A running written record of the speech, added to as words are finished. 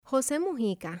Jose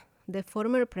Mujica, the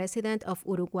former president of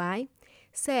Uruguay,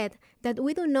 said that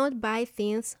we do not buy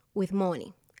things with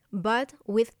money, but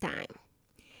with time.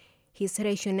 His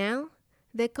rationale: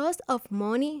 the cost of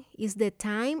money is the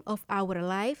time of our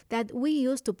life that we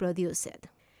use to produce it.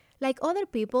 Like other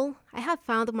people, I have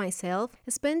found myself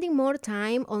spending more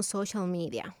time on social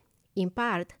media, in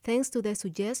part thanks to the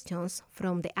suggestions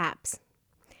from the apps.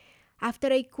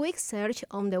 After a quick search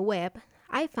on the web,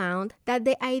 I found that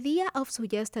the idea of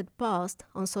suggested posts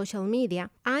on social media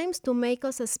aims to make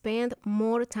us spend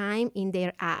more time in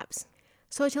their apps.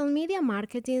 Social media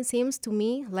marketing seems to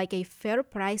me like a fair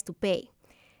price to pay,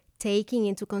 taking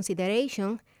into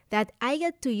consideration that I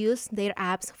get to use their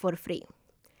apps for free.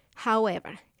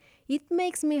 However, it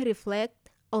makes me reflect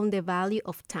on the value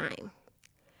of time.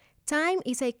 Time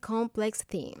is a complex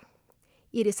thing.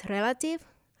 It is relative,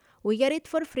 we get it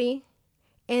for free,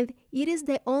 and it is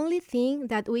the only thing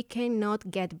that we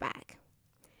cannot get back.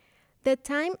 The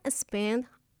time spent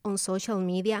on social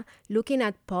media looking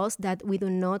at posts that we do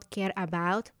not care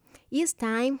about is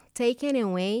time taken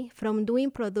away from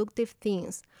doing productive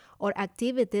things or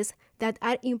activities that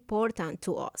are important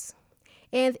to us.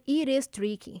 And it is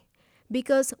tricky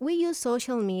because we use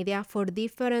social media for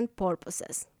different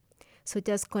purposes, such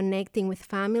as connecting with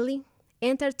family,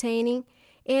 entertaining,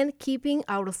 and keeping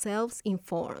ourselves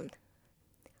informed,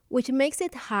 which makes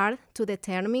it hard to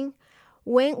determine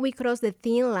when we cross the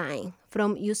thin line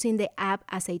from using the app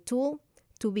as a tool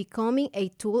to becoming a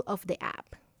tool of the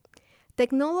app.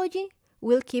 Technology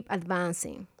will keep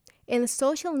advancing, and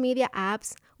social media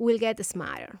apps will get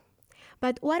smarter.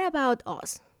 But what about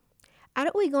us?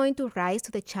 Are we going to rise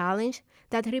to the challenge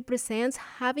that represents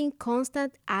having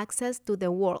constant access to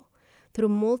the world through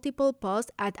multiple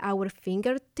posts at our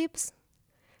fingertips?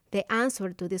 The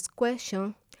answer to this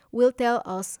question will tell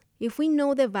us if we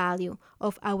know the value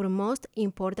of our most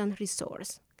important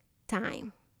resource,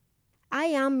 time. I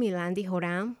am Milandi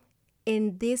Joram,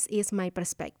 and this is my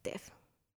perspective.